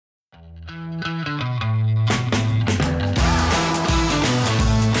Hello,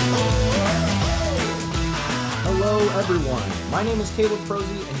 everyone. My name is Caleb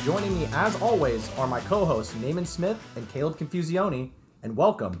Prosey, and joining me, as always, are my co-hosts Naaman Smith and Caleb Confusione, and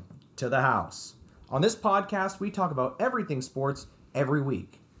welcome to the house. On this podcast, we talk about everything sports every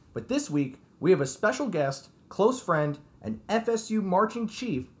week. But this week, we have a special guest, close friend, and FSU marching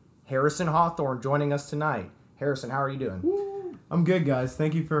chief, Harrison Hawthorne, joining us tonight. Harrison, how are you doing? Woo. I'm good, guys.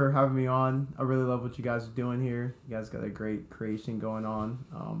 Thank you for having me on. I really love what you guys are doing here. You guys got a great creation going on.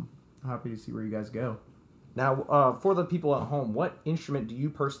 I'm happy to see where you guys go. Now, for the people at home, what instrument do you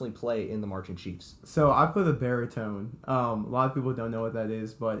personally play in the Marching Chiefs? So I play the baritone. A lot of people don't know what that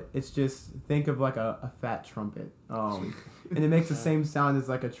is, but it's just, think of like a fat trumpet. And it makes the same sound as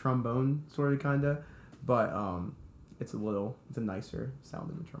like a trombone, sort of, kind of. But it's a nicer sound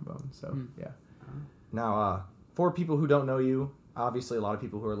than a trombone. So, yeah. Now, for people who don't know you, obviously a lot of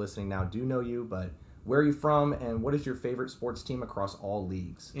people who are listening now do know you, but where are you from and what is your favorite sports team across all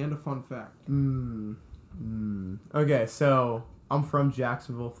leagues? And a fun fact. Okay, so I'm from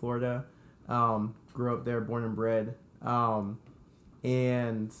Jacksonville, Florida. Grew up there, born and bred.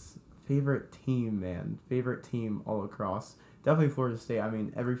 And favorite team all across. Definitely Florida State. I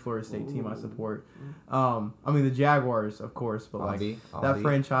mean, every Florida State team I support. I mean, the Jaguars, of course, but that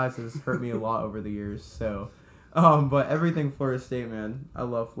franchise has hurt me a lot over the years. So, but everything Florida State, man. I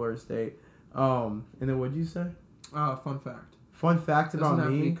love Florida State. And then what'd you say? Fun fact. Fun fact about Doesn't have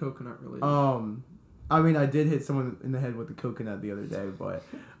to me. be coconut related. I mean, I did hit someone in the head with a coconut the other day, but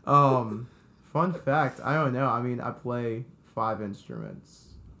fun fact, I don't know. I mean, I play 5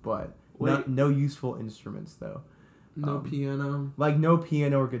 instruments, but no useful instruments though. No piano. Like no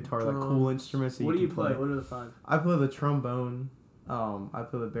piano or guitar, like cool instruments that what you can play. What are the 5? I play the trombone. I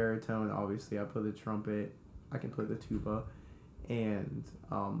play the baritone. Obviously, I play the trumpet. I can play the tuba. And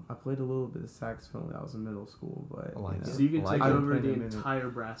I played a little bit of saxophone when I was in middle school, but so you can take over the entire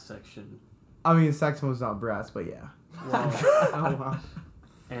brass section. I mean, saxophone's not brass, but yeah. Wow. Oh, wow.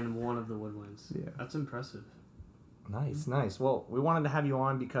 And one of the woodwinds. Yeah. That's impressive. Nice. Well, we wanted to have you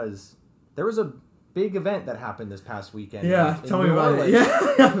on because there was a big event that happened this past weekend. Yeah, tell me about it.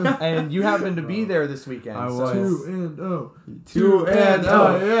 Yeah. And you happened to be there this weekend. I so. was. 2-0. 2-0.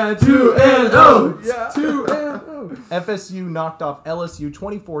 Yeah, 2-0. Yeah. 2-0. FSU knocked off LSU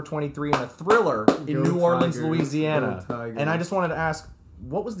 24-23 in a thriller in New Orleans, Louisiana. And I just wanted to ask,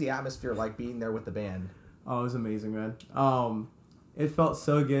 what was the atmosphere like being there with the band? Oh, it was amazing, man. It felt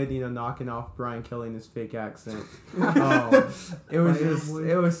so good, knocking off Brian Kelly in his fake accent.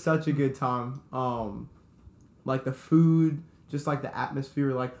 It was such a good time. Like the food, just like the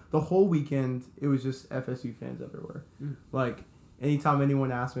atmosphere, like the whole weekend, it was just FSU fans everywhere. Like anytime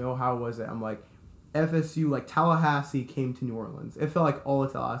anyone asked me, "Oh, how was it?" I'm like, FSU, like Tallahassee came to New Orleans. It felt like all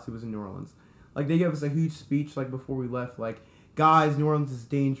of Tallahassee was in New Orleans. Like they gave us a huge speech like before we left, like, guys, New Orleans is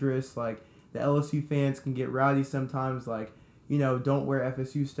dangerous. Like the LSU fans can get rowdy sometimes. Like, don't wear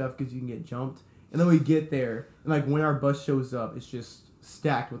FSU stuff because you can get jumped. And then we get there, and like when our bus shows up, it's just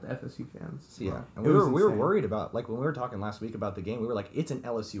stacked with FSU fans. Yeah, and we were worried about, like when we were talking last week about the game, we were like, it's an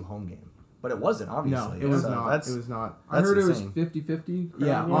LSU home game. But it wasn't, obviously. No, it was not. It was not. I heard insane. It was 50-50.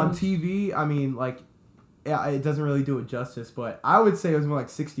 Yeah, on TV, I mean, like, yeah, it doesn't really do it justice, but I would say it was more like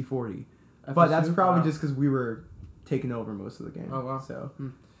 60-40. But that's probably just because we were taking over most of the game. Oh, wow. So,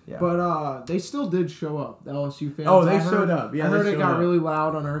 yeah. But they still did show up, the LSU fans. Oh, they showed up. Yeah, I heard it got really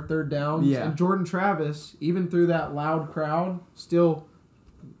loud on our third downs. Yeah. And Jordan Travis, even through that loud crowd, still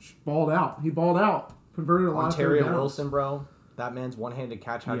balled out. He balled out. Converted a lot of third downs. Wilson, bro. That man's one-handed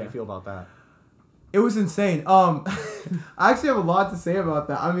catch. How do you feel about that? It was insane. I actually have a lot to say about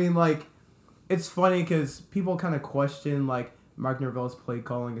that. I mean, like, it's funny because people kind of question, like, Mike Norvell's play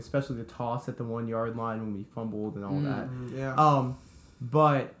calling, especially the toss at the 1-yard line when we fumbled and all that. Yeah.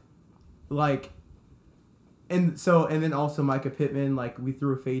 But, like, and then also Micah Pittman, like, we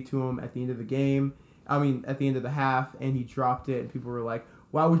threw a fade to him at the end of the game. I mean, at the end of the half, and he dropped it, and people were like,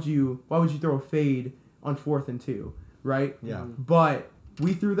 why would you throw a fade on 4th and 2, right? Yeah. But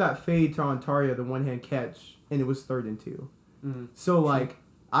we threw that fade to Ontario, the one-hand catch, and it was 3rd and 2. So, like,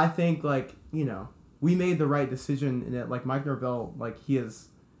 I think, like, we made the right decision in it. Like, Mike Norvell, like, he is,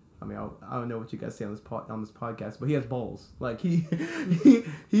 I mean, I don't know what you guys say on this podcast, but he has balls. Like, he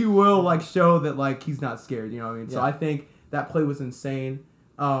will, like, show that, like, he's not scared, you know what I mean? Yeah. So I think that play was insane.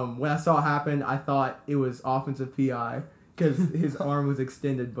 When I saw it happen, I thought it was offensive PI because his arm was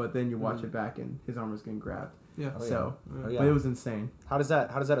extended, but then you watch it back and his arm was getting grabbed. Yeah. But it was insane. How does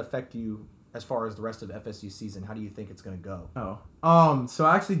that affect you as far as the rest of FSU season? How do you think it's going to go? So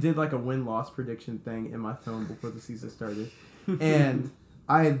I actually did like a win-loss prediction thing in my phone before the season started. And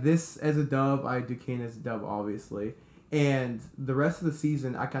I had this as a dub. I had Duquesne as a dub, obviously. And the rest of the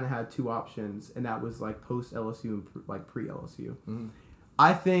season, I kind of had two options, and that was like post LSU and like pre LSU. Mm-hmm.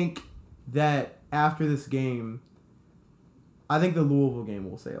 I think that after this game, I think the Louisville game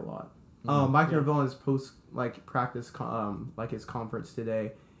will say a lot. Mike Norvell in his post practice his conference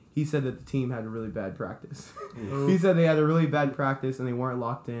today, he said that the team had a really bad practice. He said they had a really bad practice and they weren't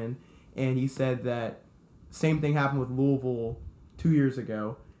locked in, and he said that same thing happened with Louisville 2 years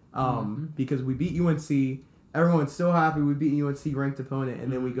ago because we beat UNC. Everyone's so happy we beat UNC ranked opponent,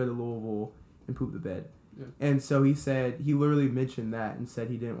 and then we go to Louisville and poop the bed. Yeah. And so he said, he literally mentioned that and said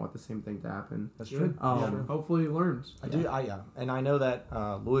he didn't want the same thing to happen. That's true. Hopefully he learns. And I know that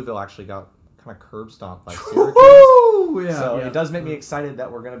Louisville actually got kind of curb stomped by Syracuse. Yeah. So it does make me excited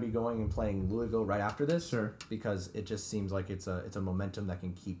that we're going to be going and playing Louisville right after this. Sure. Because it just seems like it's a momentum that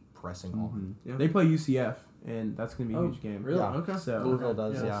can keep pressing on. Yeah. They play UCF, and that's going to be a huge game. Really? Yeah. Okay. So Louisville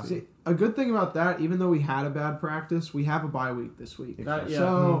does, yeah. See, a good thing about that, even though we had a bad practice, we have a bye week this week.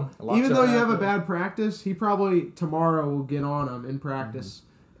 So even though you have a bad practice, he probably tomorrow will get on him in practice.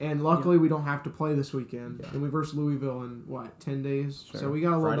 And luckily, we don't have to play this weekend. Yeah. And we versus Louisville in, 10 days? Sure. So we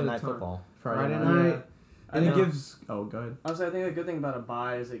got a little bit of time. Football. Friday night. Yeah. And it gives... Oh, go ahead. I think a good thing about a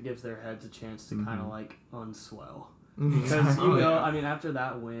bye is it gives their heads a chance to kind of, unswell. Mm-hmm. Because, after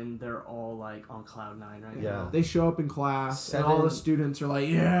that win, they're all, on cloud nine right now. They show up in class, and all the students are like,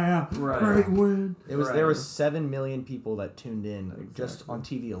 great win. There was 7 million people that tuned in just on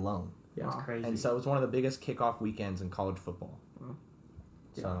TV alone. Yeah, it's crazy. And so it was one of the biggest kickoff weekends in college football.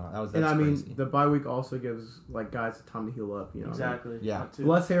 So that's crazy. The bye week also gives guys time to heal up. Exactly. Yeah.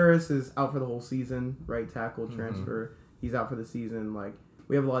 Les Harris is out for the whole season. Right tackle transfer. He's out for the season.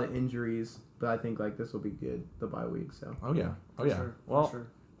 We have a lot of injuries, but I think this will be good. The bye week. So. Oh yeah. Sure. Well. Sure.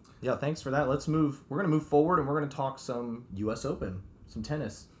 Yeah. Thanks for that. Let's move. We're gonna move forward, and we're gonna talk some U.S. Open, some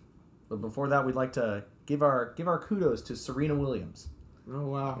tennis. But before that, we'd like to give our kudos to Serena Williams. Oh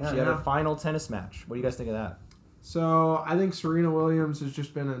wow. She had her final tennis match. What do you guys think of that? So I think Serena Williams has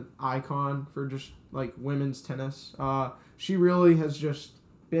just been an icon for just women's tennis. She really has just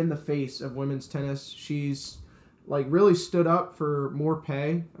been the face of women's tennis. She's really stood up for more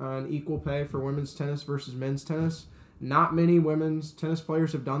pay and equal pay for women's tennis versus men's tennis. Not many women's tennis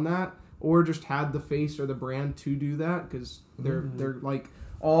players have done that or just had the face or the brand to do that because they're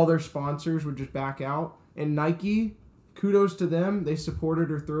all their sponsors would just back out. And Nike, kudos to them. They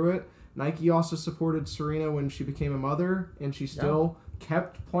supported her through it. Nike also supported Serena when she became a mother, and she still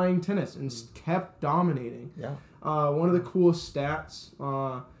kept playing tennis and kept dominating. Yeah. One of the coolest stats,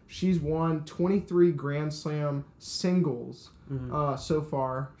 she's won 23 Grand Slam singles so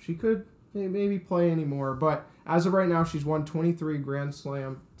far. She could maybe play anymore, but as of right now, she's won 23 Grand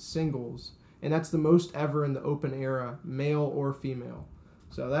Slam singles, and that's the most ever in the Open era, male or female.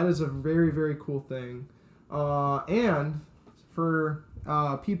 So that is a very, very cool thing. And for...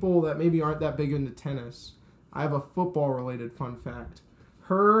 people that maybe aren't that big into tennis, I have a football-related fun fact.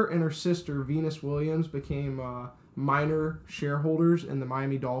 Her and her sister, Venus Williams, became minor shareholders in the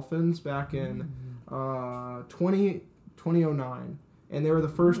Miami Dolphins back in 2009. And they were the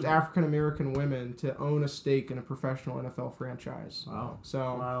first African-American women to own a stake in a professional NFL franchise. Wow.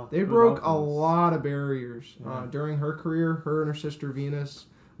 So they broke a lot of barriers during her career, her and her sister, Venus.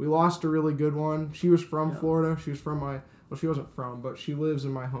 We lost a really good one. She was from Florida. She was from Well, she wasn't from, but she lives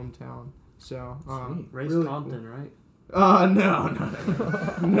in my hometown. So, Race really Compton, cool. right? No,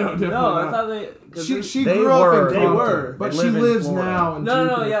 definitely I thought they. She grew up in Compton. They were, but she lives now in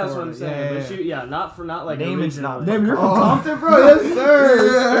Jupiter, Florida. That's what I'm saying. Yeah. But not like name is not. Damn, you're from Compton, bro. Yes,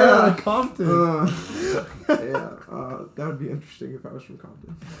 sir. Yeah. Compton. That would be interesting if I was from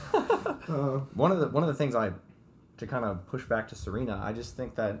Compton. One of the things to kind of push back to Serena, I just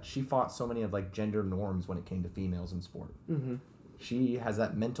think that she fought so many of gender norms when it came to females in sport. Mm-hmm. She has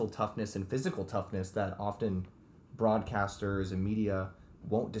that mental toughness and physical toughness that often broadcasters and media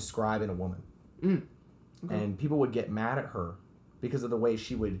won't describe in a woman. Okay. And people would get mad at her because of the way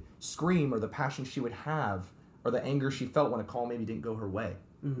she would scream or the passion she would have or the anger she felt when a call maybe didn't go her way.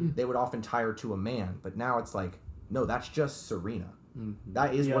 Mm-hmm. They would often tie her to a man, but now it's no, that's just Serena. Mm-hmm.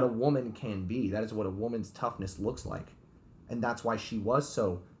 That is what a woman can be. That is what a woman's toughness looks like. And that's why she was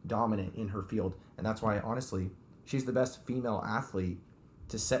so dominant in her field. And that's why, honestly, she's the best female athlete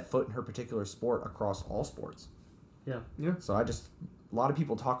to set foot in her particular sport across all sports. Yeah. So a lot of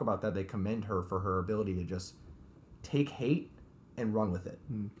people talk about that. They commend her for her ability to just take hate and run with it.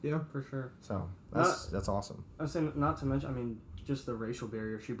 Yeah, for sure. So that's awesome. I was saying, not to mention, just the racial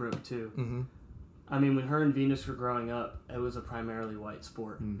barrier she broke too. Mm-hmm. When her and Venus were growing up, it was a primarily white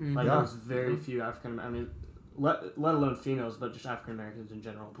sport. Mm-hmm. There was very few African. let alone females, but just African Americans in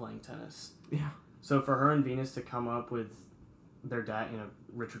general playing tennis. Yeah. So for her and Venus to come up with their dad,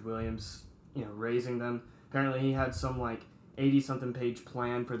 Richard Williams, raising them. Apparently he had some 80-something page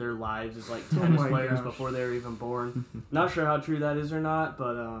plan for their lives as tennis players before they were even born. Not sure how true that is or not,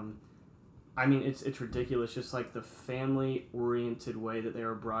 but I mean it's ridiculous. Just the family oriented way that they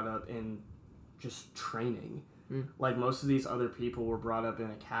were brought up in just training. Most of these other people were brought up in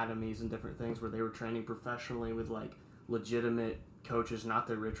academies and different things where they were training professionally with legitimate coaches. Not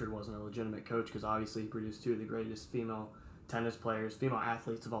that Richard wasn't a legitimate coach, because obviously he produced two of the greatest female tennis players, female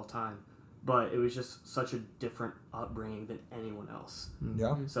athletes of all time. But it was just such a different upbringing than anyone else.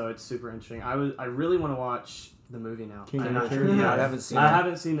 Yeah. So it's super interesting. I really want to watch the movie now. I haven't seen it. I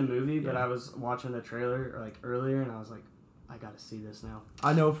haven't seen the movie, but I was watching the trailer earlier, and I was like, I gotta see this now.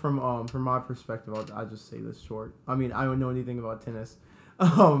 I know from my perspective, I'll just say this short. I mean, I don't know anything about tennis,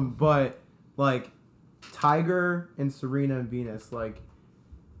 but Tiger and Serena and Venus,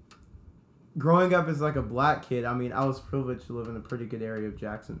 growing up as a black kid, I mean, I was privileged to live in a pretty good area of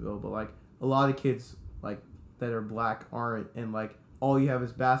Jacksonville, but a lot of kids that are black aren't, and all you have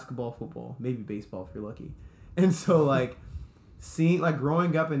is basketball, football, maybe baseball if you're lucky, and so seeing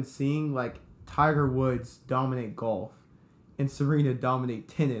growing up and seeing Tiger Woods dominate golf and Serena dominate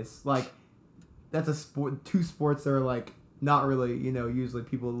tennis, that's a sport, two sports that are not really, usually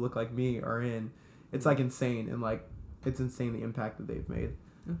people who look like me are in. It's insane, and it's insane the impact that they've made.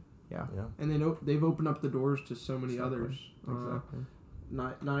 Yeah. And they've opened up the doors to so many others. Exactly.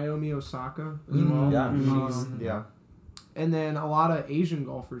 Naomi Osaka as well. Yeah. Yeah. And then a lot of Asian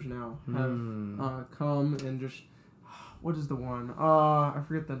golfers now have come and just, what is the one? I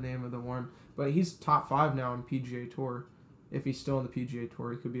forget the name of the one, but he's top 5 now in PGA Tour. If he's still in the PGA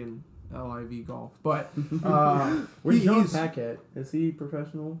Tour, he could be in LIV golf. But where's John Pack at? Is he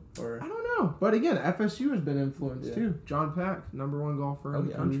professional or? I don't know. But again, FSU has been influenced too. John Pack, #1 golfer in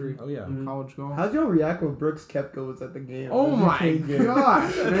the country. Oh yeah. In college golf. How'd y'all react when Brooks Koepka was at the game? Oh my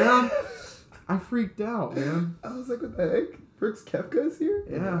gosh, man! I freaked out, man. I was like, what the heck? Brooks Koepka is here?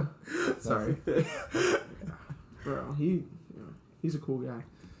 Yeah. Sorry. Bro, he's a cool guy.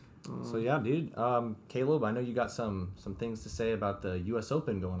 So yeah, dude. Caleb, I know you got some things to say about the U.S.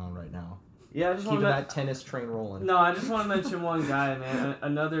 Open going on right now. Yeah, I just Keeping that tennis train rolling. No, I just want to mention one guy, man.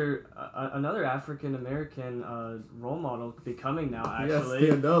 Another African American role model becoming now. Actually,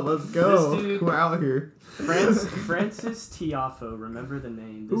 stand up. Let's go. This dude, we're out here. Francis Tiafoe. Remember the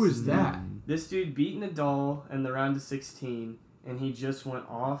name? Who is that? This dude beat Nadal in the round of 16, and he just went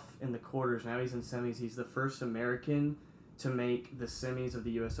off in the quarters. Now he's in semis. He's the first American to make the semis of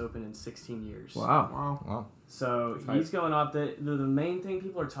the U.S. Open in 16 years. Wow. So he's going off. The main thing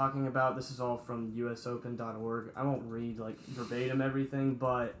people are talking about, this is all from usopen.org. I won't read verbatim everything,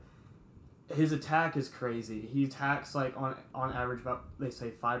 but his attack is crazy. He attacks on average about, they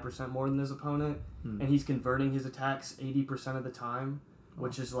say, 5% more than his opponent, and he's converting his attacks 80% of the time,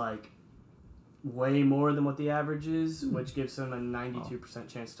 which is way more than what the average is, which gives him a 92%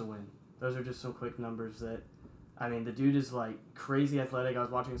 chance to win. Those are just some quick numbers that, I mean, the dude is crazy athletic. I was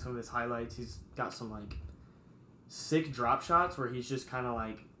watching some of his highlights. He's got some sick drop shots where he's just kind of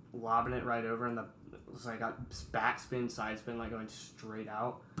lobbing it right over, and it's got back spin, side spin, going straight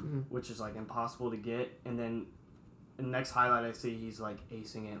out, which is impossible to get. And then the next highlight I see, he's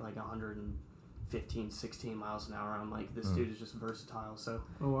acing it 115, 16 miles an hour. I'm this dude is just versatile. So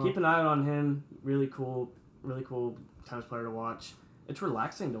keep an eye out on him. Really cool tennis player to watch. It's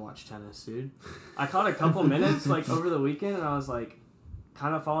relaxing to watch tennis, dude. I caught a couple minutes over the weekend, and I was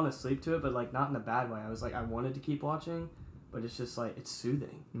kind of falling asleep to it, but not in a bad way. I was I wanted to keep watching, but it's just it's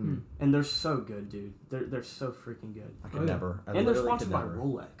soothing. And they're so good, dude. They're so freaking good. I could never. And they're sponsored by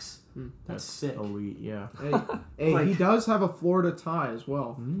Rolex. That's sick. Elite, yeah. Hey, he does have a Florida tie as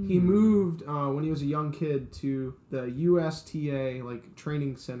well. He moved when he was a young kid to the USTA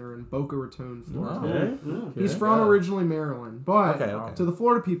training center in Boca Raton, Florida. He's from originally Maryland, but to the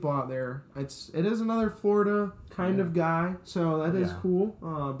Florida people out there, it is another Florida kind of guy, so that is cool.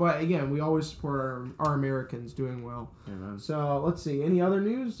 But again, we always support our Americans doing well. So let's see, any other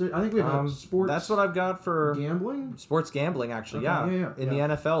news? I think we have sports. That's what I've got for gambling. Sports gambling, actually. In the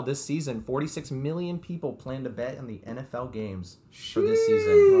NFL this season, 46 million people plan to bet on the NFL games for this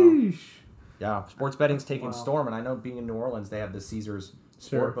season. Yeah, sports betting's taking storm, and I know being in New Orleans, they have the Caesars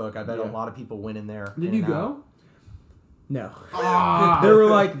Sportbook. I bet a lot of people win in there. Did you go? No.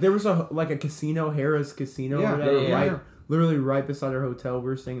 There was a casino, Harrah's Casino, literally right beside our hotel. We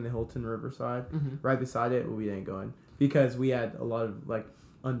were staying in the Hilton Riverside. Right beside it, we didn't go in because we had a lot of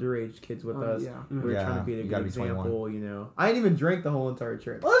underage kids with us. Yeah. We were Yeah, trying to be a you good gotta be example, you know. I didn't even drink the whole entire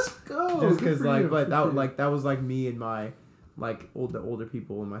trip. Let's go. Just Good because, for like, you. but Good that for you. like that was like me and my the older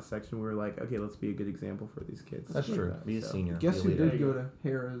people in my section. We were like, okay, let's be a good example for these kids. That's Like true. that, Be a so. senior. Guess be a who leader. did go to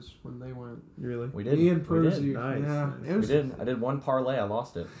Harrah's when they went? Really? We did. Me and We did. Prosy. Nice, Yeah, nice. it was. We did. I did one parlay. I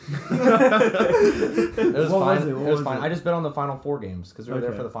lost it. It It was What fine. was it? It What was was fine. it? I just bet on the Final Four games because we were there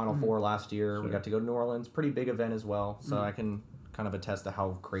Okay. for the Final Four last year. We Sure. got to go to New Orleans. Pretty big event as well. So I can kind of attest to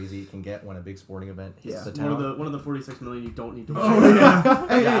how crazy it can get when a big sporting event hits Yeah. the town. One of the 46 million you don't need to. Oh yeah.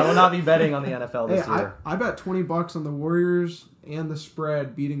 Hey, Yeah, I will hey, not be betting on the NFL this hey, year. I bet $20 on the Warriors and the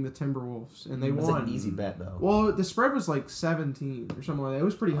spread beating the Timberwolves, and they It's won. an easy bet though. Well, the spread was like 17 or something like that. It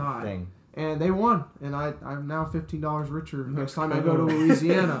was pretty high. Dang. And they won, and I'm now $15 richer next time I cool. go to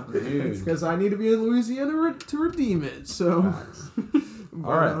Louisiana. Dude. Because I need to be in Louisiana to redeem it. So, but,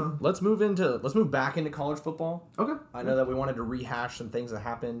 All right, let's move back into college football. Okay. I know that we wanted to rehash some things that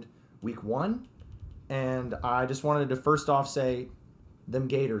happened week 1, and I just wanted to first off say, them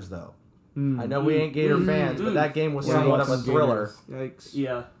Gators though. I know we ain't Gator fans, but that game was Yeah, somewhat of a some thriller. Yikes.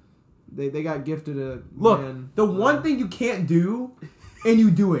 Yeah. They got gifted a Look, win. the one thing you can't do, and you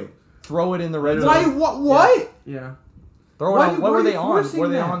do it. Throw it in the red zone. Why? What? Yeah. Throw it Why on. you- What why were are they you on? forcing Were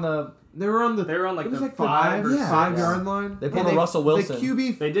they that? on the? They were on They were on like it was the like 5 or the 6. 5-yard line. They pulled And a Russell Wilson. The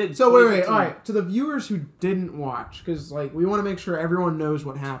QB. They did. So wait, 2015. all right. To the viewers who didn't watch, because like we want to make sure everyone knows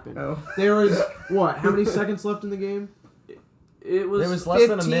what happened. Oh. There was what? How many seconds left in the game? It was. There was less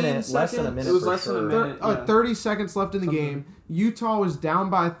than a 15 minute. Less than a seconds. minute. It was for less than a sure. minute. Yeah. 30 seconds left in the Something. game. Utah was down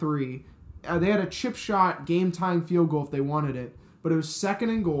by 3. They had a chip shot, game-tying field goal if they wanted it, but it was 2nd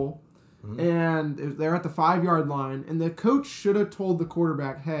and goal, and they're at the 5-yard line. And the coach should have told the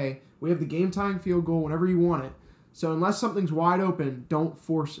quarterback, "Hey, we have the game-tying field goal whenever you want it. So unless something's wide open, don't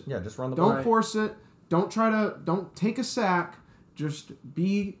force it. Yeah, just run the ball. Don't force it. Don't take a sack. Just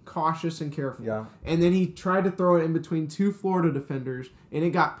be cautious and careful." Yeah. And then he tried to throw it in between 2 Florida defenders, and it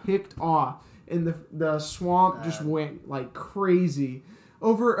got picked off. And the swamp just went like crazy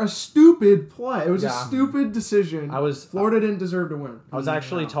over a stupid play. It was a Yeah. stupid decision. Florida didn't deserve to win. I was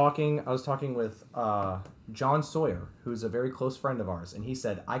actually talking with John Sawyer, who's a very close friend of ours, and he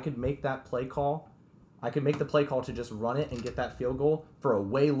said I could make that play call. I could make the play call to just run it and get that field goal for a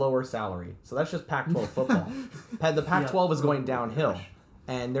way lower salary. So that's just Pac-12 football. The Pac-12 is going downhill,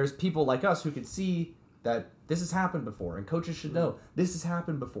 and there's people like us who could see that this has happened before, and coaches should know this has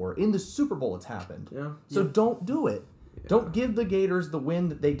happened before. In the Super Bowl, it's happened. Yeah. So don't do it. Yeah. Don't give the Gators the win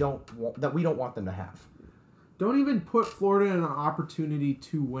that they don't want, that we don't want them to have. Don't even put Florida in an opportunity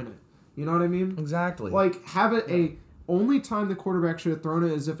to win it. You know what I mean? Exactly. Like, have it a... Only time the quarterback should have thrown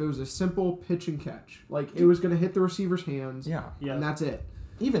it is if it was a simple pitch and catch. Like, it was going to hit the receiver's hands, Yeah. and that's it.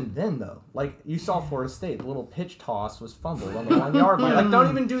 Even then, though, like, you saw Florida State, the little pitch toss was fumbled on the 1-yard line. Like, don't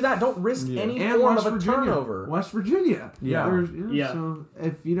even do that. Don't risk any form of a turnover. West Virginia. Yeah. Yeah. So,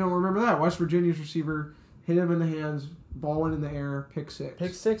 if you don't remember that, West Virginia's receiver hit him in the hands, ball went in the air, pick 6.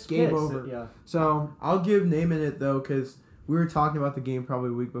 Pick 6, Game picks. over. Yeah. So, I'll give naming it though, because we were talking about the game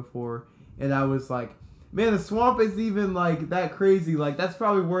probably a week before, and I was like, man, the swamp is even like that crazy. Like that's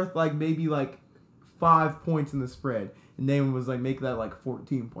probably worth like maybe like 5 points in the spread. And Naaman was like, make that like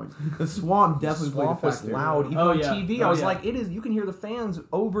 14 points. The swamp definitely played a was factor. loud. Even Oh, on yeah. TV, Oh, I was yeah. like, it is. You can hear the fans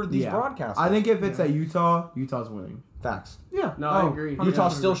over these broadcasts. I think if it's at Utah, Utah's winning. Facts. yeah. No, I agree. Utah Yeah.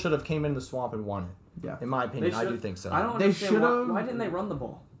 still should have came in the swamp and won it. Yeah. In my opinion, They I do should- think so. I don't They understand should've- why didn't they run the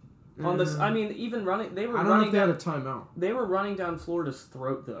ball on this. I mean, even running, they were I don't know running if they had down. a timeout. They were running down Florida's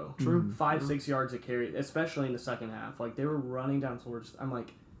throat though. True. 5-6 yards a carry, especially in the second half. Like they were running down Florida's. I'm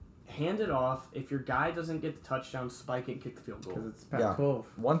like, hand it off. If your guy doesn't get the touchdown, spike it, kick the field goal. Because it's Pac-12.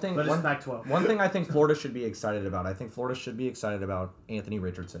 One thing, But it's Pac-12. One thing I think Florida should be excited about. I think Florida should be excited about Anthony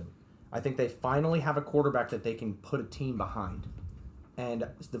Richardson. I think they finally have a quarterback that they can put a team behind. And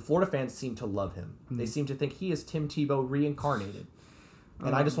the Florida fans seem to love him. They seem to think he is Tim Tebow reincarnated.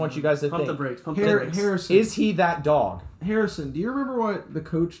 And I just want you guys to Pump think, the brakes. Pump the brakes. Harrison. is he that dog? Harrison, do you remember what the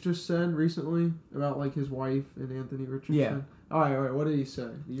coach just said recently about like his wife and Anthony Richardson? Yeah. All right. What did he say?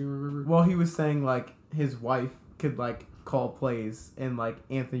 Do you remember? Well, he was saying like his wife could like call plays and like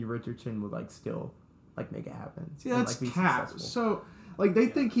Anthony Richardson would like still like make it happen. See, and, that's like, be cap. successful. So, like, they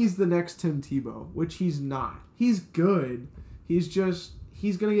think he's the next Tim Tebow, which he's not. He's good. He's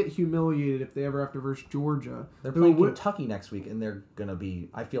going to get humiliated if they ever have to verse Georgia. They're who playing would- Kentucky next week, and they're going to be...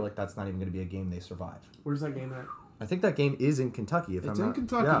 I feel like that's not even going to be a game they survive. Where's that game at? I think that game is in Kentucky, if It's I'm in not...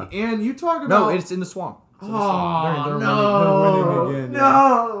 Kentucky. Yeah. And you talk about... No, it's in the swamp. Oh, They're no. winning again.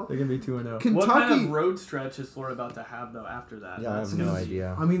 No. They're gonna be 2-0. Kentucky... What kind of road stretch is Florida about to have though after that? Yeah, I have no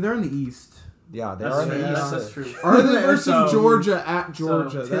idea. I mean, they're in the East. Yeah, they are in the East. That's true. Are they versus So- Georgia at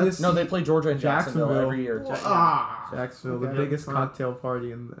Georgia? so That's, No, they play Georgia and Jacksonville Jacksonville. every year. Jacksonville, the Okay, biggest fine. cocktail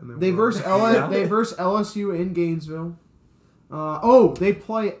party in the They world. verse Yeah. They verse LSU in Gainesville. They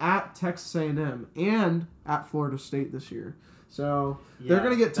play at Texas A&M and at Florida State this year. So they're Yeah,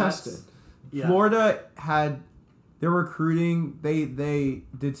 gonna get that's- tested. Yeah. Florida had their recruiting. They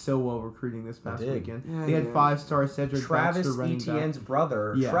did so well recruiting this past did. weekend. Yeah, They had yeah. 5-star Cedric Travis Baxter running Etienne's back.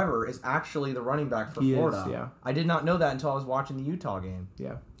 brother, Yeah. Trevor, is actually the running back for He is, Florida. yeah. I did not know that until I was watching the Utah game.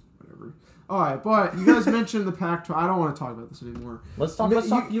 Yeah. Whatever. All right, but you guys mentioned the Pac-12. I don't want to talk about this anymore. Let's talk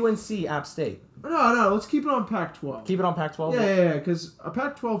UNC App State. No, let's keep it on Pac-12. Keep it on Pac-12. Yeah, because a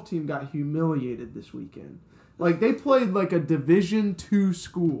Pac-12 team got humiliated this weekend. Like, they played like a Division II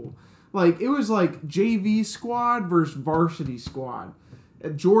school. Like, it was like JV squad versus varsity squad.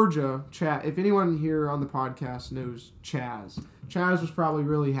 At Georgia, if anyone here on the podcast knows Chaz was probably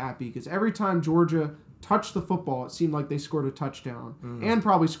really happy because every time Georgia touched the football, it seemed like they scored a touchdown and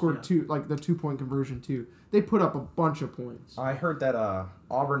probably scored the 2-point conversion too. They put up a bunch of points. I heard that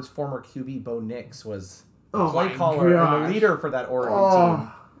Auburn's former QB Bo Nix was the Oh play my caller and gosh. the leader for that Oregon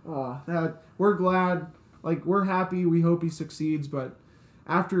team. We're glad. Like, we're happy. We hope he succeeds. But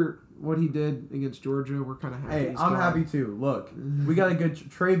after what he did against Georgia, we're kind of happy. Hey, he's I'm gone. happy too. Look, we got a good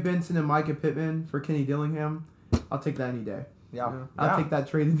Trey Benson and Micah Pittman for Kenny Dillingham. I'll take that any day. Yeah. I'll take that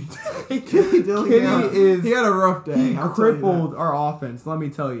trade any day. Kenny Dillingham, is- he had a rough day. He I'll tell you crippled our offense, let me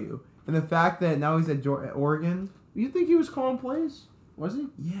tell you. And the fact that now he's at Oregon. that. You think he was calling plays? Was he?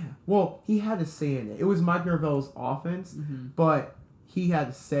 Yeah. Well, he had a say in it. It was Mike Norvell's offense, but he had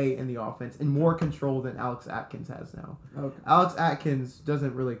a say in the offense and more control than Alex Atkins has now. Okay. Alex Atkins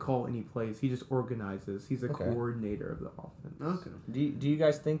doesn't really call any plays. He just organizes. He's a Okay. coordinator of the offense. Okay. Do you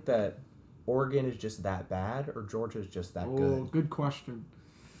guys think that Oregon is just that bad or Georgia is just that good? Good question.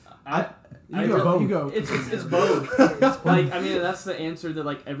 You go. It's both. Like, I mean, that's the answer that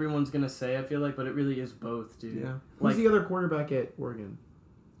like everyone's gonna say. I feel like, but it really is both, dude. Yeah. Who's Like, the other quarterback at Oregon?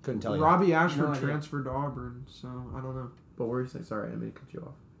 Couldn't tell you. Robbie Ashford No idea. transferred to Auburn, so I don't know. But where is he? Sorry, I mean to cut you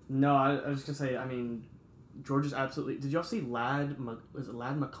off. no, I was gonna say. I mean, Georgia's absolutely. Did y'all see was it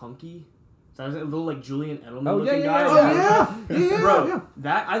Lad McConkey? So that was a little like Julian Edelman Oh, looking yeah, guy. Yeah, Bro, yeah.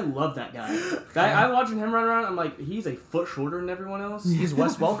 that I love that guy. I watching him run around. I'm like, he's a foot shorter than everyone else. He's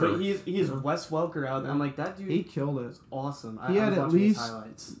Wes But Welker. he's Wes Welker out there. I'm like, that dude He killed it. is awesome. He I had was at watching his least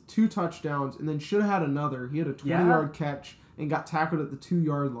highlights. 2 touchdowns and then should have had another. He had a 20-yard catch and got tackled at the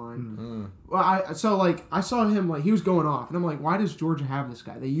 2-yard line. Well, I saw him, like, he was going off, and I'm like, why does Georgia have this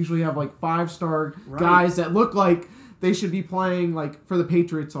guy? They usually have like 5-star guys that look like they should be playing like for the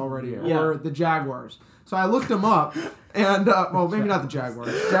Patriots already or the Jaguars. So I looked him up, and well, maybe not the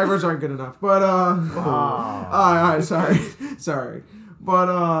Jaguars. Jaguars aren't good enough, but all right, sorry.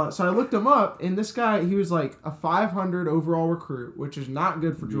 But so I looked him up, and this guy, he was like a 500 overall recruit, which is not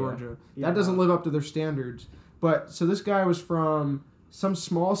good for Georgia. That doesn't live up to their standards. But so this guy was from some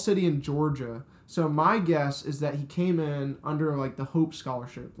small city in Georgia. So my guess is that he came in under like the Hope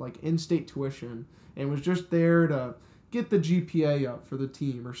Scholarship, like in-state tuition, and was just there to get the GPA up for the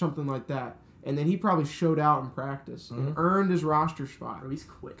team or something like that. And then he probably showed out in practice and earned his roster spot. Bro, he's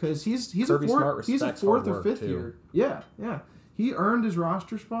quick. Because he's a Kirby Smart fourth, he's a respects fourth hard or work, fifth too. year. Yeah. He earned his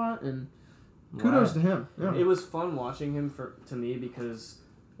roster spot, and kudos to him. Yeah. It was fun watching him to me because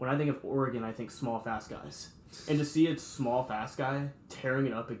when I think of Oregon, I think small, fast guys. And to see a small, fast guy tearing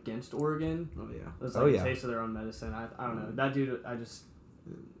it up against Oregon, it was like a taste of their own medicine. I don't know. That dude, I just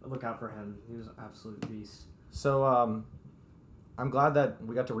look out for him. He was an absolute beast. So I'm glad that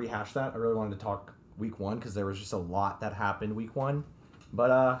we got to rehash that. I really wanted to talk week 1 because there was just a lot that happened week 1. But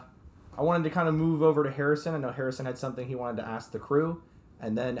I wanted to kind of move over to Harrison. I know Harrison had something he wanted to ask the crew.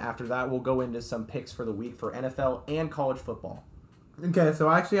 And then after that, we'll go into some picks for the week for NFL and college football. Okay, so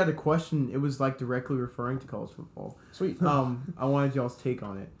I actually had a question. It was like directly referring to college football. Sweet. I wanted y'all's take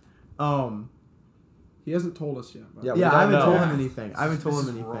on it. He hasn't told us yet. But Yeah, I haven't know. told him anything. I haven't told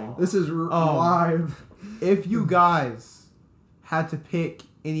him anything. This is live. If you guys had to pick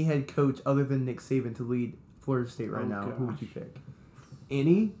any head coach other than Nick Saban to lead Florida State right now, who would you pick?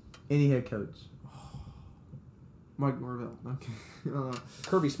 Any Head coach. Mike Norvell. Okay.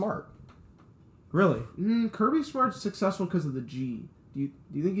 Kirby Smart. Really? Kirby Smart's successful because of the G. Do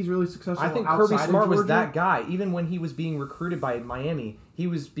you think he's really successful? I think outside Kirby of Smart was Georgia? that guy. Even when he was being recruited by Miami, he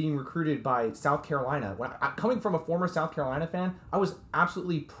was being recruited by South Carolina. Coming from a former South Carolina fan, I was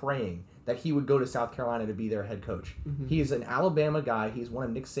absolutely praying that he would go to South Carolina to be their head coach. He is an Alabama guy. He's one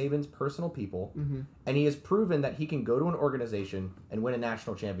of Nick Saban's personal people. And he has proven that he can go to an organization and win a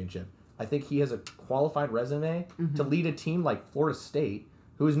national championship. I think he has a qualified resume to lead a team like Florida State,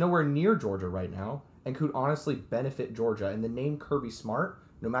 who is nowhere near Georgia right now and could honestly benefit Georgia. And the name Kirby Smart,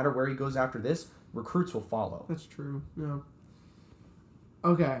 no matter where he goes after this, recruits will follow. That's true. Yeah.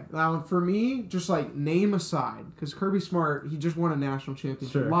 Okay, now for me, just like name aside, because Kirby Smart, he just won a national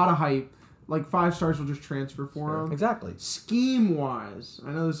championship. Sure. A lot of hype. Like 5 stars will just transfer for him. Exactly. Scheme wise,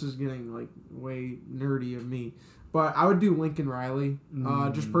 I know this is getting like way nerdy of me, but I would do Lincoln Riley.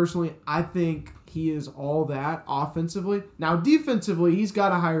 Just personally, I think he is all that offensively. Now defensively, he's got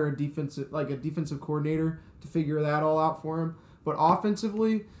to hire a defensive coordinator to figure that all out for him. But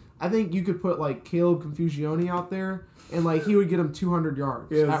offensively, I think you could put like Caleb Confucione out there, and like he would get him 200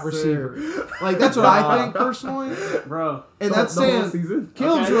 yards at receiver. Like that's what I think personally, bro. And that's the whole saying season?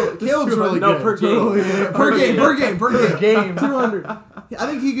 Caleb's really No, good. per game. Per game. 200. I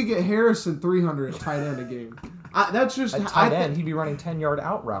think he could get Harrison 300 at tight end a game. That's just At tight end, he'd be running 10-yard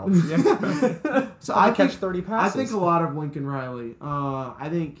out routes. So I catch 30 passes. I think a lot of Lincoln Riley. I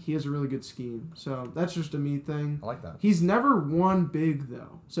think he has a really good scheme. So that's just a me thing. I like that. He's never won big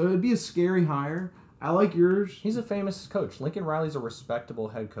though, so it'd be a scary hire. I like yours. He's a famous coach. Lincoln Riley's a respectable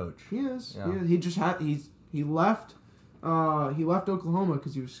head coach. He is. Yeah. He just had he left. He left Oklahoma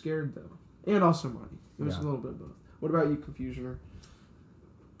because he was scared though, and also money. It was a little bit of both. What about you, Confusioner?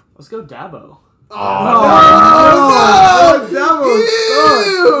 Let's go Dabo. No!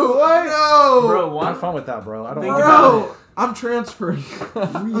 Bro, Have fun with that, bro. I don't Think want about Bro, I'm transferring. We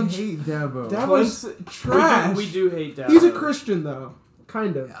hate Dabo. Dabo's trash. We do hate Dabo. He's a Christian though,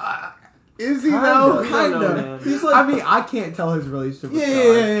 kind of. Is he Kinda. though? We don't know, Kinda. man. He's like, I mean, I can't tell his relationship with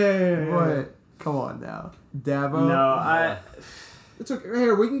yeah. God. But come on now, Dabo. No, It's okay.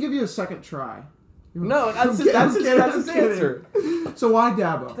 Here, we can give you a second try. No, that's I'm kidding, his I'm kidding. answer. So why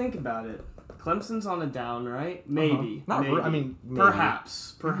Dabo? think about it. Clemson's on a down, right? Maybe. Not maybe. I mean, maybe.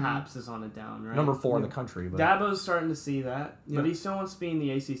 Perhaps is on a down, right? Number 4 in the country. But Dabo's starting to see that, Yeah. but he still wants to be in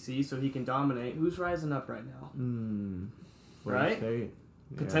the ACC so he can dominate. Who's rising up right now? Right? State.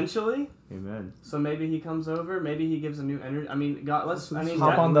 Yeah. Potentially. Amen. So maybe he comes over. Maybe he gives a new energy. I mean, God,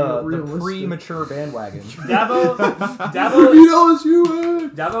 hop on the realistic. premature bandwagon. Dabo.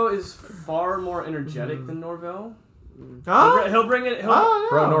 Dabo is far more energetic than Norvell. He'll bring it.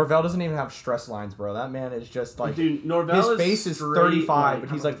 Bro, Norvell doesn't even have stress lines, bro. That man is just like... Dude, Norvell his is face is straight, 35,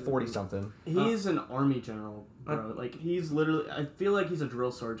 but he's like 40-something. He's an army general, bro. Like he's literally. I feel like he's a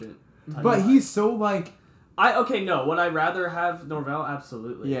drill sergeant. But he's so like. Would I rather have Norvell?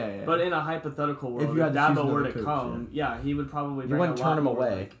 Absolutely. Yeah. But in a hypothetical world, If you if had to choose Dabo were another to coach, come, he would probably. You Bring wouldn't a turn lot him more,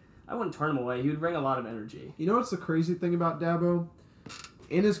 away. like- I wouldn't turn him away. He would bring a lot of energy. You know what's the crazy thing about Dabo?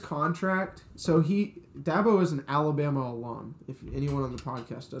 In his contract, Dabo is an Alabama alum, if anyone on the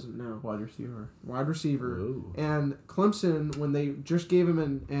podcast doesn't know. Wide receiver. Ooh. And Clemson, when they just gave him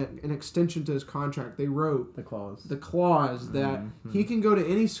an extension to his contract, they wrote The clause. that he can go to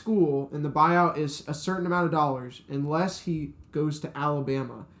any school and the buyout is a certain amount of dollars unless he goes to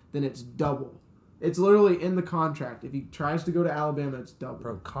Alabama, then it's double. It's literally in the contract. If he tries to go to Alabama, it's double.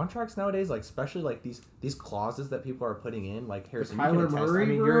 Bro, contracts nowadays, like especially like these clauses that people are putting in, like Harrison, you Kyler can attest. Murray, I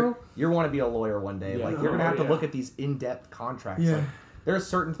mean, bro? you want to be a lawyer one day. Yeah. Like you're gonna have to look at these in-depth contracts. Yeah. Like, there are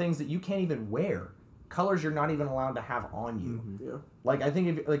certain things that you can't even wear. Colors you're not even allowed to have on you. Yeah. Like I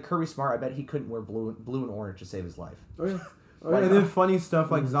think if like Kirby Smart, I bet he couldn't wear blue and orange to save his life. Oh yeah. And then funny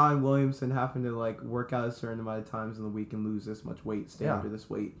stuff like Zion Williamson having to like work out a certain amount of times in the week and lose this much weight, stay under this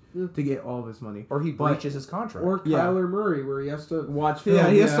weight to get all of his money. Or he breaches his contract. Or Kyler Murray, where he has to watch film. Yeah,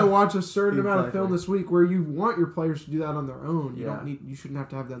 he has to watch a certain amount of Exactly. film this week. Where you want your players to do that on their own. You Yeah. don't need. You shouldn't have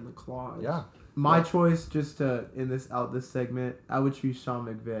to have that in the clause. Yeah. My choice, just to end this segment, I would choose Sean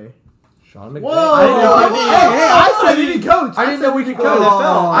McVay. Sean McVay. Whoa! I said he didn't coach. I didn't know we could go coach.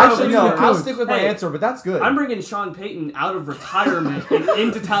 NFL. Actually, no. Coach. I'll stick with my Hey, answer, but that's good. I'm bringing Sean Payton out of retirement and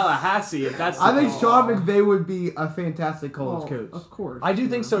into Tallahassee. If that's. I think the Sean McVay would be a fantastic college coach. Of course. I do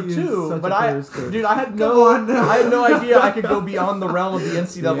think so He is too, such but a I player's coach. had no idea I could go beyond the realm of the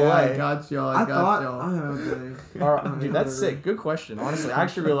NCAA. Yeah, I got y'all. I thought. y'all. All right, dude, that's sick. Good question. Honestly, I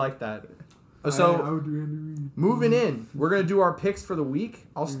actually really like that. So, I would do Andy Reid. moving in, we're gonna do our picks for the week.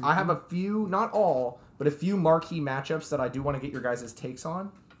 I have a few, not all, but a few marquee matchups that I do want to get your guys' takes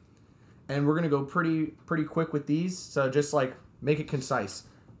on, and we're gonna go pretty quick with these. So just like make it concise.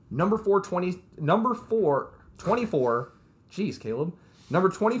 Number 24. Jeez, Caleb. Number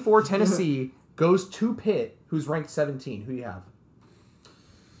 24 Tennessee goes to Pitt, who's ranked 17. Who do you have?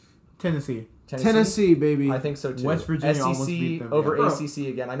 Tennessee. Tennessee, baby. I think so too. West Virginia SEC almost beat them, over yeah. ACC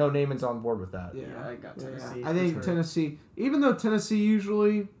again. I know Naaman's on board with that. Yeah, I got Tennessee. I think for sure. Tennessee, even though Tennessee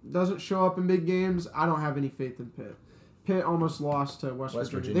usually doesn't show up in big games, I don't have any faith in Pitt. Pitt almost lost to West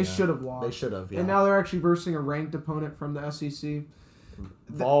Virginia. They should have lost. They should have, yeah. And now they're actually versing a ranked opponent from the SEC.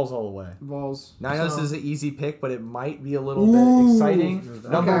 Vols all the way. Vols. Now I know this So- is an easy pick, but it might be a little bit exciting.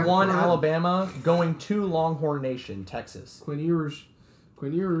 Number Okay. 1, Alabama, going to Longhorn Nation, Texas. Quinn Ewers.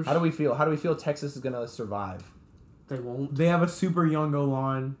 How do we feel? How do we feel Texas is going to survive? They won't. They have a super young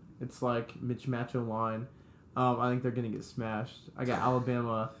O-line. It's like Mitch O-line. I think they're going to get smashed. I got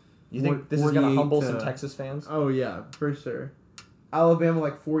Alabama. You think this is going to 48 humble to- some Texas fans? Oh, yeah, for sure. Alabama,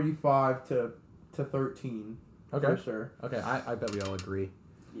 like 45 to 13. Okay. For sure. Okay, I bet we all agree.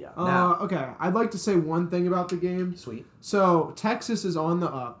 Yeah. Now- Okay, I'd like to say one thing about the game. Sweet. So Texas is on the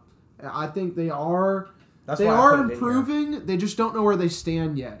up. I think they are. That's They why I are put it in here. improving. They just don't know where they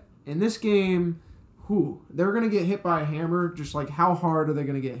stand yet. In this game, they're gonna get hit by a hammer. Just like how hard are they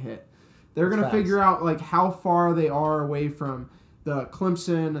gonna get hit? They're That's gonna facts. figure out like how far they are away from the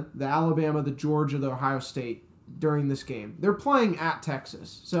Clemson, the Alabama, the Georgia, the Ohio State during this game. They're playing at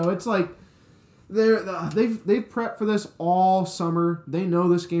Texas, so it's like they've prepped for this all summer. They know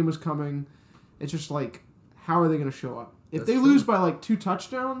this game was coming. It's just like how are they gonna show up? If That's they true. lose by like 2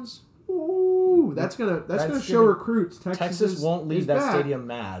 touchdowns, that's gonna show gonna- recruits. Texas won't leave is that back. stadium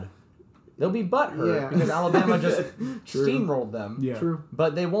mad. They'll be butthurt Yeah. because Alabama just True. steamrolled them. Yeah. True.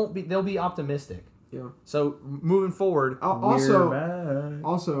 But they won't be. They'll be optimistic. Yeah. So moving forward, Also,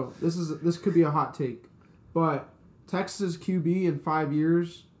 We're back. this could be a hot take, but Texas QB in 5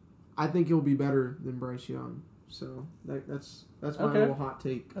 years, I think he'll be better than Bryce Young. So that's my Okay. little hot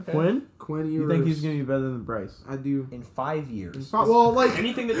take. okay. Quinn You Ewers. think he's going to be better than Bryce? I do. In 5 years, Well, like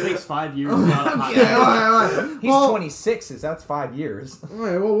Anything that takes 5 years is not a hot okay, take. all right. he's Well, 26. That's 5 years. all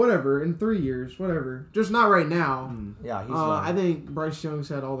right, well, whatever. In 3 years, whatever. Just not right now. Yeah, he's. I think Bryce Young's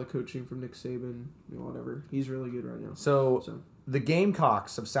had all the coaching from Nick Saban. Whatever. He's really good right now. So So the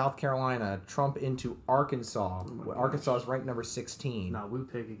Gamecocks of South Carolina trump into Arkansas. my gosh. Arkansas is ranked number 16. Nah, woo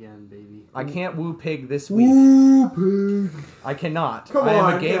pig again, baby. I can't woo pig this week. Woo pig. I cannot. Come I am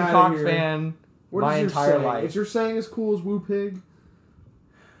on, a get outta Gamecock here. fan What my is your entire saying? life. Is your saying as cool as Woo Pig?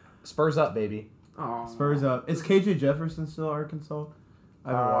 Spurs up, baby. Oh, Spurs up. Is KJ Jefferson still at Arkansas? I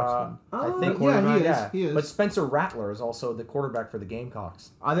haven't watched him. I think yeah, he is. But Spencer Rattler is also the quarterback for the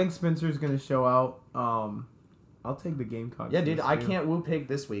Gamecocks. I think Spencer's going to show out. I'll take the Gamecocks. Yeah, dude, this I year. can't woo pig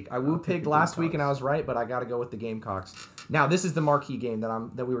this week. I woo I'll take pigged the last week and Gamecocks. I was right, but I got to go with the Gamecocks. Now, this is the marquee game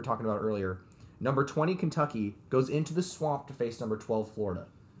that we were talking about earlier. Number 20 Kentucky goes into the swamp to face number 12 Florida.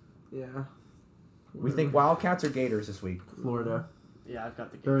 Yeah. We think Wildcats or Gators this week. Florida. Yeah, I've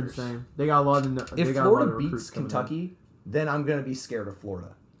got the They're Gators. insane. They got a lot of. If they got a lot Florida of beats recruits coming in. Kentucky, then I'm going to be scared of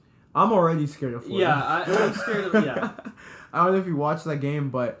Florida. I'm already scared of Florida. Yeah, I'm scared of. Yeah. I don't know if you watched that game,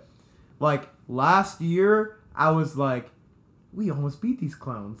 but like last year, I was like, we almost beat these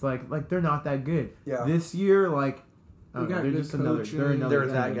clowns. Like they're not that good. Yeah. This year, like, I We don't know, got they're good just another. coaching. They're another. They're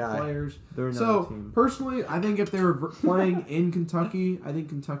we that got good guy. Players. They're another So team. personally, I think if they were playing in Kentucky, I think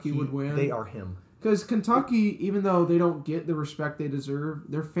Kentucky would win. They are him. Because Kentucky, even though they don't get the respect they deserve,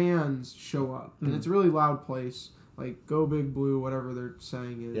 their fans show up, and it's a really loud place. Like Go Big Blue, whatever they're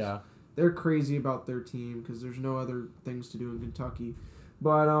saying is. Yeah. They're crazy about their team because there's no other things to do in Kentucky.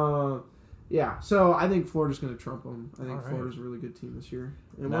 But yeah, so I think Florida's going to trump them. I think All right. Florida's a really good team this year.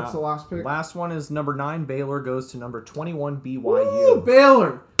 And Now, what's the last pick? Last one is number 9 Baylor goes to number 21 BYU. Woo,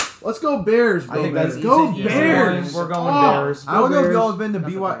 Baylor. Let's go Bears, I think baby. that's Go easy. Bears. We're going Oh, Bears. I don't know if Bears. y'all have been to Got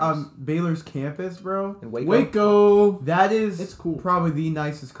the Bears. Baylor's campus, bro. And Waco. Waco. That is It's cool. probably the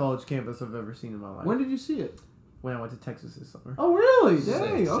nicest college campus I've ever seen in my life. When did you see it? When I went to Texas this summer. Oh, really? Sick,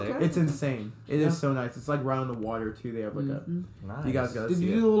 Dang, sick. okay. It's insane. It is Yeah. so nice. It's like right on the water too. They have like Mhm. Nice. You guys gotta Did see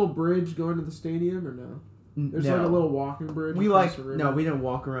you it. do the little bridge going to the stadium or no? There's like a little walking bridge. We across like the river. no, we didn't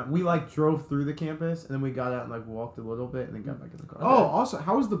walk around. We like drove through the campus and then we got out and like walked a little bit and then got back in the car. Oh, also,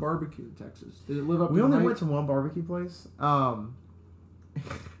 how was the barbecue in Texas? Did it live up? We to only the went to one barbecue place.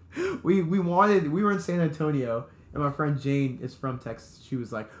 We were in San Antonio and my friend Jane is from Texas. She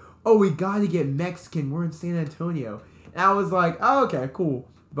was like, "Oh, we got to get Mexican. We're in San Antonio." And I was like, "Oh, okay, cool."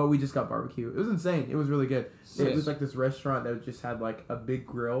 But we just got barbecue. It was insane. It was really good. It was like this restaurant that just had like a big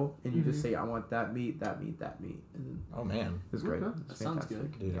grill, and you just say, "I want that meat, that meat, that meat," and then Oh, man. it was great. Okay. It was That sounds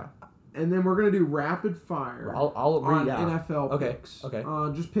fantastic. Dude. Yeah. And then we're gonna do rapid fire I'll on read out. NFL Okay, picks. okay.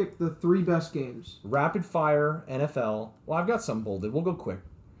 Just pick the 3 best games. Rapid fire NFL. Well, I've got some bolded. We'll go quick.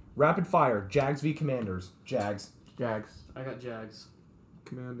 Rapid fire. Jags v Commanders. Jags. Jags. I got Jags.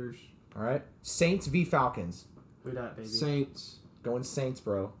 Commanders, All right. Saints v Falcons. Who dat, baby? Saints. Going Saints,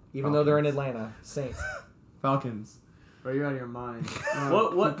 bro. Even though they're in Atlanta. Saints. Falcons. Bro, you're out of your mind. Keep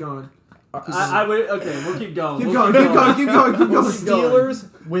What? going. I would. Okay, we'll keep going. Keep We'll going. Keep going. Keep going. Keep going.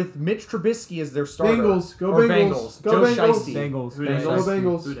 Steelers with Mitch Trubisky as their starter. Bengals. Go Or Bengals. Go Joe Bengals. Shiesty. Bengals. Who Go dat?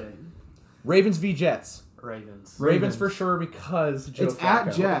 Bengals. Who dat? Ravens v Jets. Ravens. Ravens for sure because Joe It's Flacco.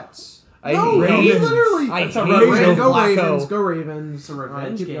 at Jets. I No, hate he Ravens. literally. I That's a hate Ravens. Joe Go Flacco. Ravens. Go Ravens. It's a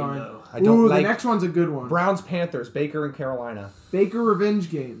revenge keep game, going. though. I don't Ooh, like the next one's a good one. Browns Panthers. Baker and Carolina. Baker revenge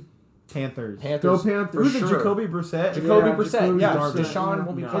game. Panthers. Go Panthers. Panthers. For Who's it? sure. Jacoby Brissett? Jacoby Yeah, Brissett. Jacoby Yeah, Brissett. Deshaun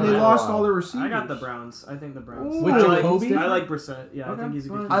will be No. playing. And they for a lost while. all their receivers. I got the Browns. I think the Browns. Ooh. With I like- Jacoby? I like Brissett. Yeah, I Okay, think he's a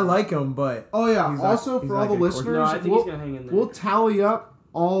good. fine. I like him, but Oh yeah. He's Also, not- he's for not all the good quarterback. listeners, No, I think he's we'll, gonna hang in there. we'll tally up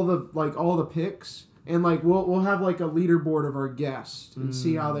all the picks, and like we'll have like a leaderboard of our guests and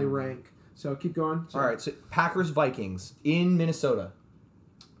see how they rank. So keep going. All right, so Packers Vikings in Minnesota.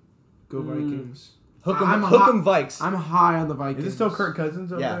 Go Vikings. Hook 'em, I'm hook hot- 'em Vikes. I'm high on the Vikings. is it still Kirk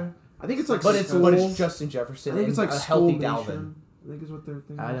Cousins over Yeah. there? I think it's like but it's Skull. Justin Jefferson. I think it's like and a Skull healthy Nation. Dalvin. I think is what their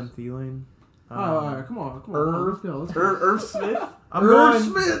thing Adam is. Thielen. Come on. Irv. Let's go. Let's go. Irv Smith. I'm Irv going.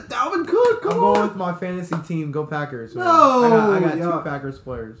 Smith, Dalvin Cook. Come I'm on. going with my fantasy team. Go Packers. man. No, I got yeah. 2 Packers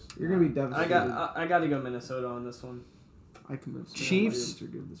players. You're gonna be devastated. I got to go Minnesota on this one. I convinced you. Chiefs. Ravens are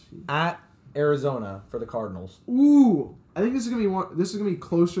good this year. At Arizona for the Cardinals. Ooh, I think this is gonna be one. This is gonna be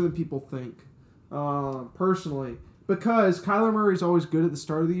closer than people think. Personally, because Kyler Murray's always good at the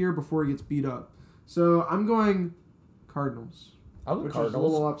start of the year before he gets beat up. So I'm going Cardinals. I'll go Which is a little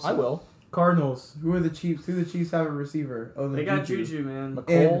Cardinals. upset. I will. Cardinals. Who are the Chiefs? Who the Chiefs have a receiver? Oh, They got Juju, man. McColl.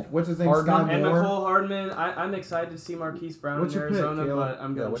 And what's his name? Hardman. Scott And Moore. McCole Hardman. I'm excited to see Marquise Brown What's in your pick, Arizona, Caleb? but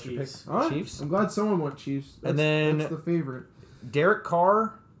I'm Yeah, going what's your Chiefs. All right. Chiefs? I'm glad someone went Chiefs. And then- that's the favorite. Derek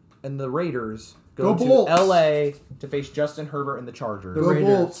Carr and the Raiders Go to Bolts. LA to face Justin Herbert and the Chargers. The Go Raiders,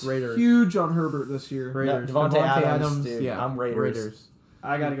 Bolts. Raiders. Huge on Herbert this year. Raiders. Yeah, Devontae Adams, dude. Yeah, I'm Raiders.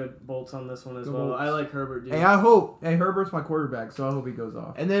 I got to go Bolts on this one as Go well. Bolts. I like Herbert, dude. Hey, Herbert's my quarterback, so I hope he goes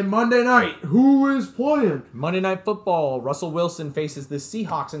off. And then Monday night, who is playing? Monday Night Football. Russell Wilson faces the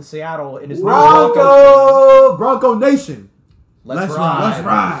Seahawks in Seattle in his Bronco Nation. Let's ride. Let's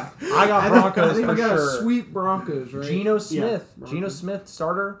ride. I got Broncos I think for we got sure. a sweet Broncos, right? Geno Smith. Yeah. Geno Smith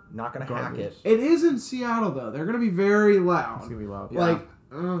starter. Not gonna hack it. It is in Seattle though. They're gonna be very It's loud. gonna be loud. Yeah. Like,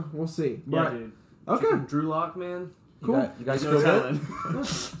 we'll see. yeah, But dude. okay, Drew Lock, man. cool. You guys No feel good? telling.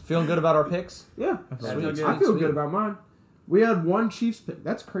 Feeling good about our picks? Yeah, Absolutely. Sweet, I feel sweet. good about mine. We had one Chiefs pick.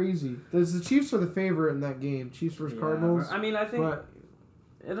 That's crazy. The Chiefs are the favorite in that game. Chiefs versus Yeah, Cardinals. I mean, I think But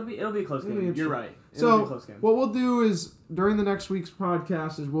it'll be a close It'll be game. You're interesting. right. It'll be a so close game. what we'll do is during the next week's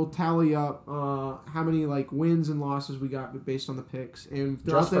podcast is we'll tally up how many like wins and losses we got based on the picks and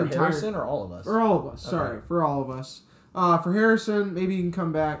throughout Just the for entire Harrison or all of us? for all of us. Okay. Sorry, for all of us. For Harrison, maybe he can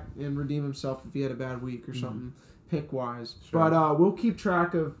come back and redeem himself if he had a bad week or something pick wise. Sure. But we'll keep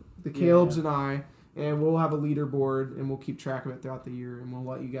track of the Caleb's and I. And we'll have a leaderboard, and we'll keep track of it throughout the year, and we'll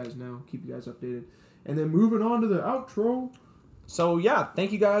let you guys know, keep you guys updated. And then moving on to the outro. So yeah,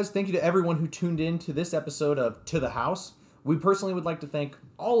 thank you guys. Thank you to everyone who tuned in to this episode of To the House. We personally would like to thank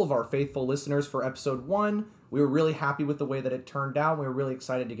all of our faithful listeners for episode 1. We were really happy with the way that it turned out. We were really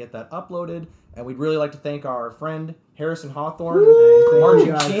excited to get that uploaded. And we'd really like to thank our friend Harrison Hawthorne,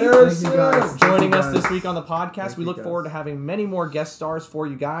 Marching Chief, joining us this week on the podcast. We look forward to having many more guest stars for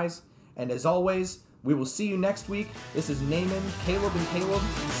you guys. And as always, we will see you next week. This is Naaman, Caleb, and Caleb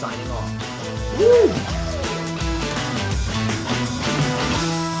signing off. Woo!